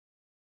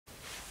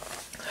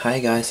Hi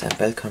guys, and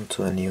welcome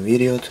to a new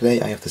video. Today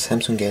I have the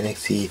Samsung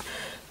Galaxy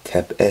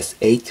Tab S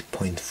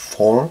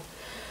 8.4,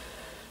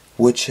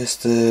 which is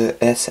the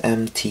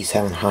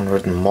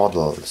SMT700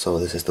 model. So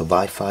this is the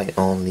Wi-Fi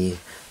only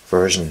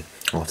version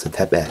of the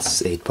Tab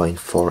S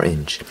 8.4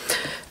 inch.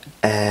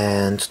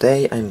 And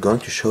today I'm going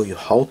to show you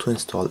how to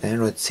install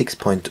Android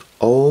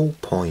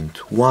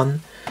 6.0.1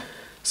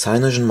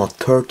 CyanogenMod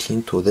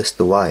 13 to this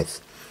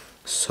device.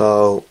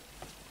 So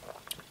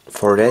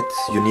for that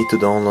you need to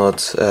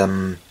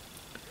download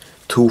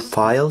two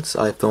files.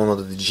 I've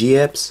downloaded the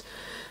GApps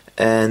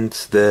and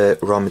the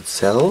ROM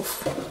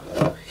itself.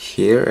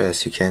 Here,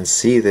 as you can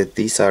see, that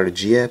these are the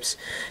GApps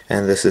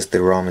and this is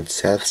the ROM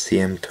itself,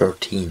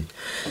 CM13.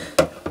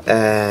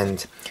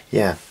 And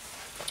yeah,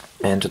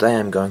 and today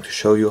I'm going to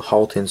show you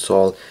how to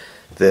install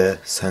the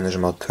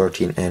CyanogenMod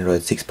 13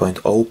 Android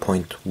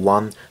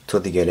 6.0.1 to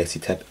the Galaxy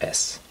Tab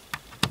S.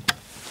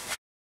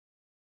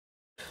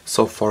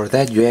 So for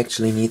that you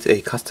actually need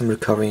a custom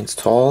recovery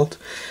installed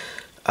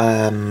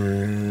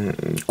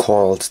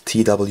called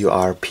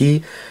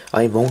TWRP.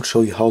 I won't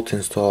show you how to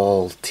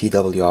install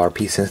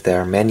TWRP since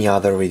there are many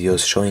other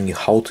videos showing you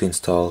how to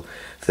install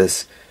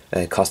this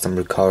custom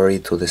recovery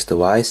to this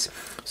device.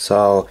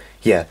 So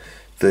yeah,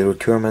 the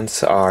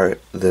requirements are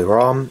the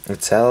ROM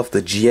itself,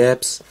 the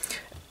GApps,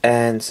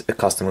 and a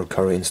custom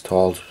recovery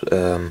installed.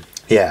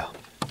 Yeah.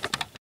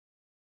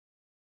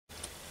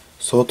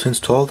 So to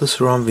install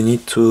this ROM we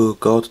need to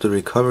go to the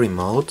recovery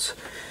mode.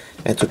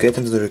 And to get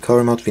into the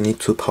recovery mode we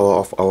need to power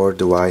off our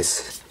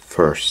device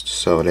first.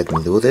 So let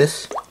me do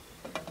this.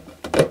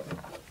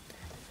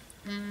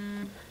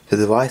 The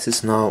device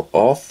is now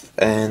off,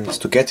 and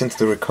to get into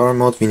the recovery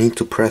mode we need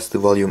to press the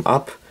volume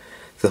up,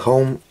 the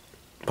home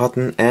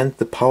button and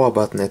the power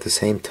button at the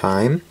same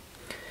time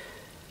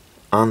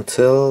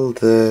until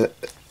the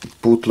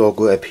boot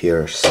logo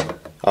appears.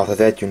 After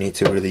that you need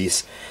to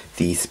release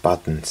these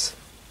buttons.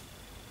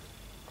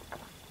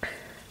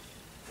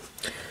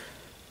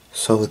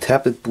 So the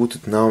tablet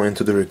booted now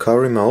into the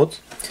recovery mode,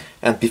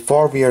 and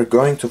before we are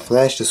going to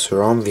flash this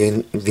ROM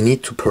we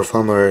need to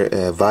perform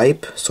a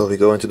wipe. So we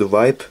go into the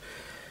wipe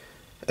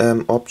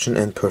option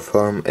and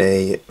perform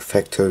a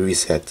factory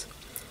reset.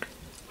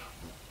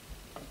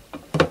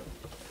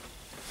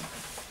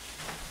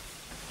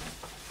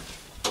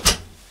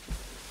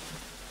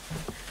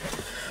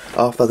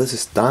 After this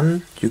is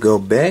done you go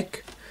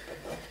back,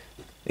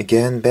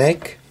 again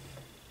back,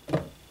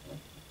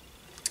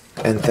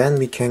 and then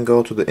we can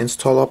go to the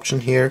install option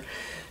here,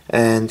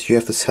 and you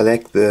have to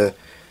select the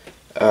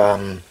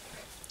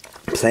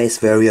place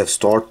where you have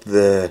stored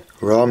the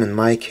ROM. In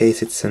my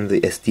case it's in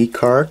the SD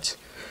card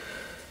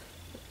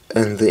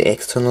and the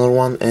external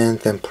one, and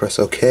then press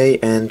OK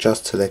and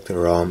just select the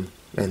ROM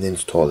and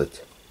install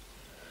it.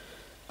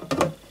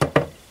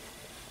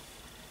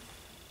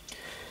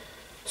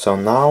 So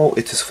now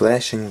it is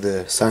flashing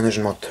the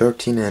CyanogenMod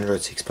 13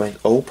 Android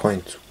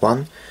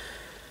 6.0.1,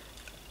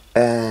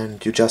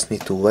 and you just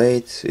need to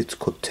wait. It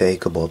could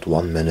take about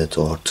 1 minute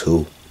or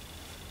two.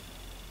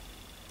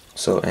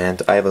 So,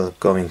 and I will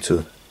going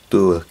to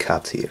do a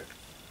cut here.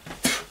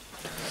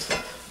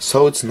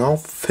 So it's now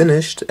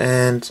finished,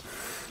 and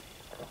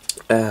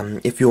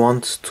if you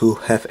want to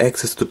have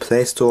access to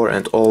Play Store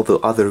and all the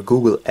other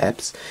Google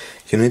apps,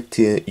 you need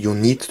to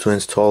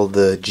install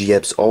the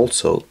GApps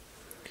also.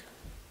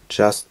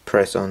 Just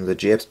press on the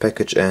GApps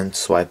package and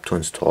swipe to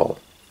install.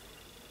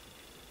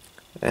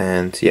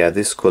 And yeah,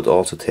 this could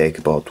also take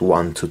about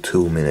 1 to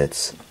 2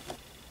 minutes.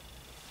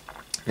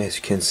 As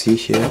you can see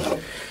here,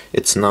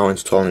 it's now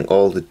installing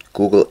all the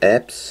Google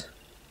apps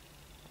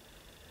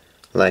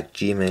like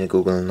Gmail,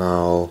 Google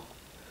Now,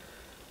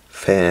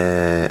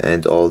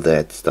 and all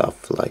that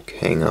stuff like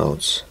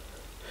Hangouts,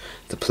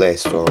 the Play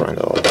Store and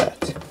all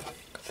that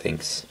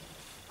things.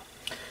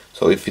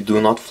 So if you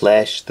do not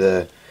flash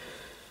the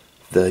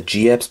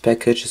GApps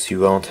packages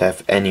you won't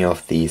have any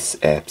of these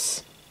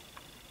apps.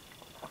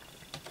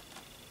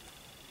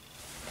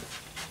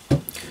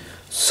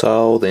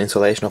 So the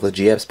installation of the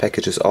GApps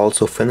package is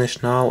also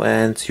finished now,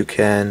 and you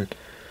can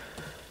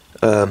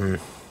go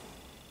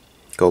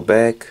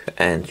back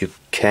and you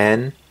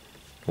can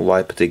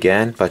wipe it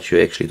again, but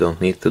you actually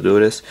don't need to do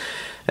this.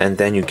 And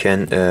then you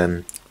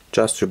can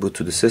just reboot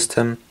to the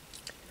system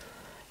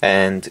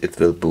and it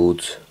will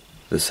boot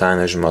the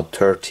CyanogenMod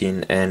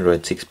 13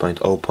 Android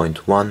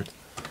 6.0.1.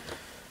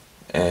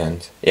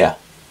 and yeah,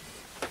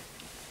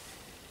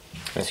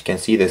 as you can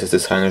see, this is the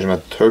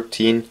CyanogenMod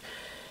 13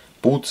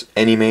 boot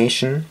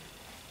animation,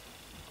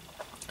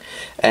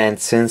 and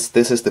since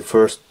this is the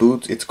first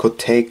boot it could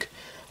take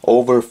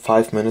over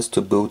 5 minutes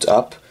to boot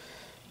up,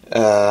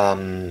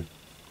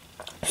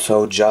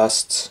 so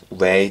just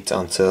wait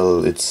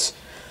until it's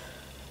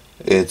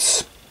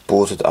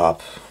booted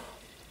up.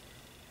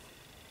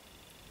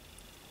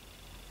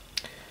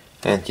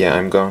 And yeah,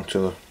 I'm going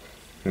to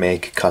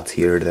make a cut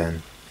here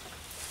then.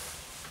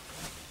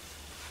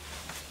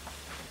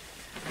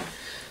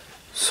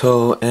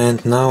 So,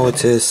 and now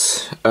it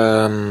is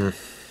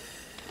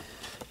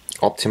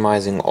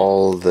optimizing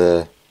all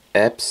the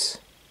apps,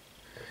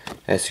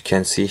 as you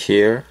can see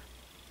here.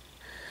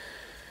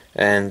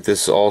 and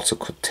this also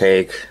could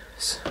take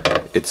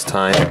its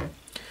time,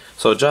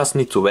 so just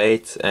need to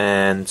wait.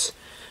 And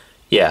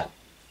yeah,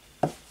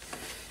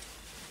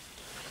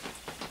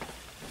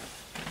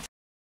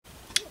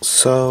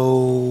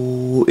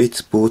 so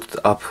it's booted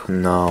up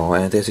now,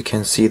 and as you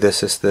can see,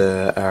 this is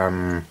the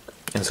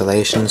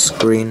installation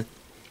screen.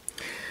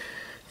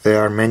 There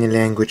are many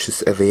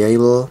languages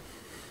available,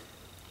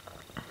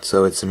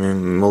 so it's a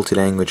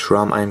multi-language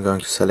ROM. I'm going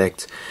to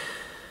select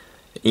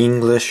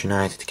English,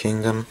 United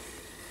Kingdom.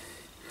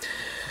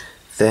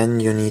 Then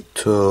you need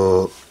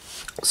to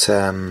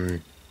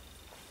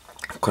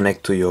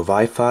connect to your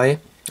Wi-Fi.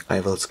 I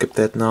will skip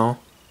that now.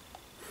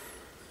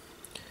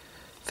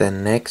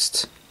 Then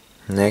next.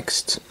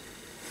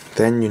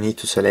 Then you need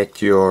to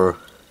select your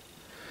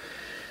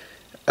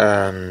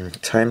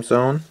time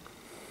zone.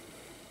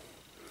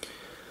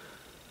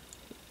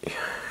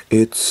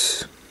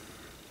 It's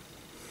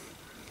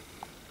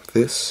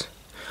this,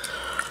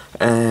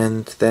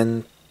 and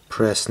then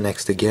press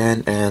next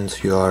again, and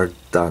you are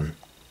done.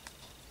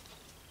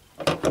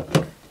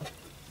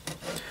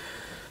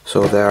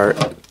 So there are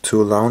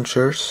two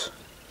launchers,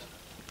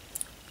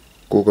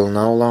 Google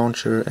Now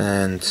launcher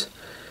and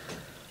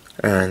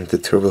the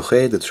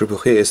Turbo-G. The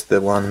Turbo-G is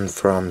the one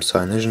from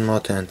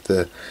CyanogenMod, and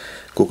the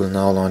Google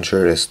Now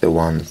launcher is the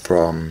one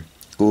from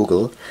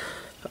Google.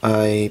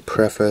 I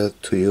prefer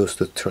to use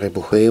the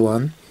Turbo-G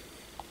one.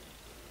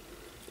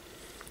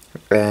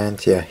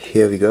 And yeah,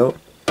 here we go.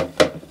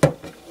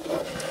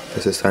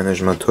 This is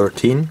CyanogenMod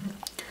 13.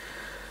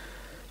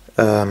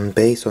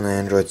 Based on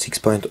Android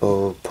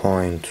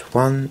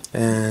 6.0.1,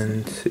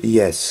 and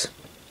yes,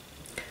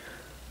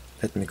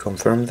 let me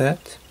confirm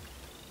that.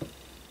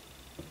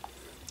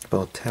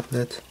 About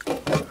tablet,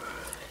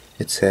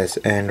 it says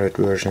Android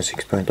version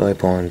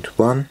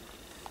 6.0.1,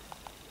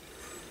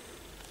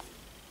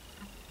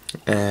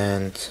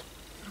 and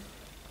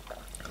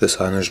the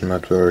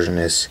CyanogenMod version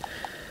is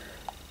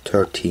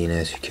 13,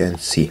 as you can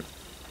see.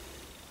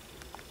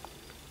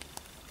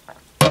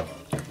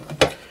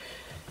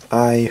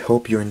 I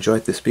hope you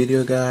enjoyed this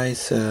video,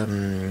 guys.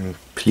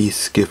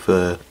 Please give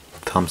a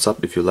thumbs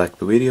up if you liked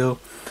the video,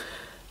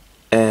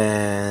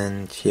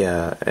 and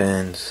yeah,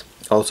 and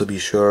also be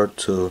sure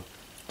to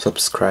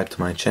subscribe to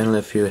my channel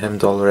if you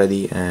haven't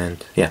already,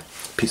 and yeah,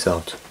 peace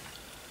out.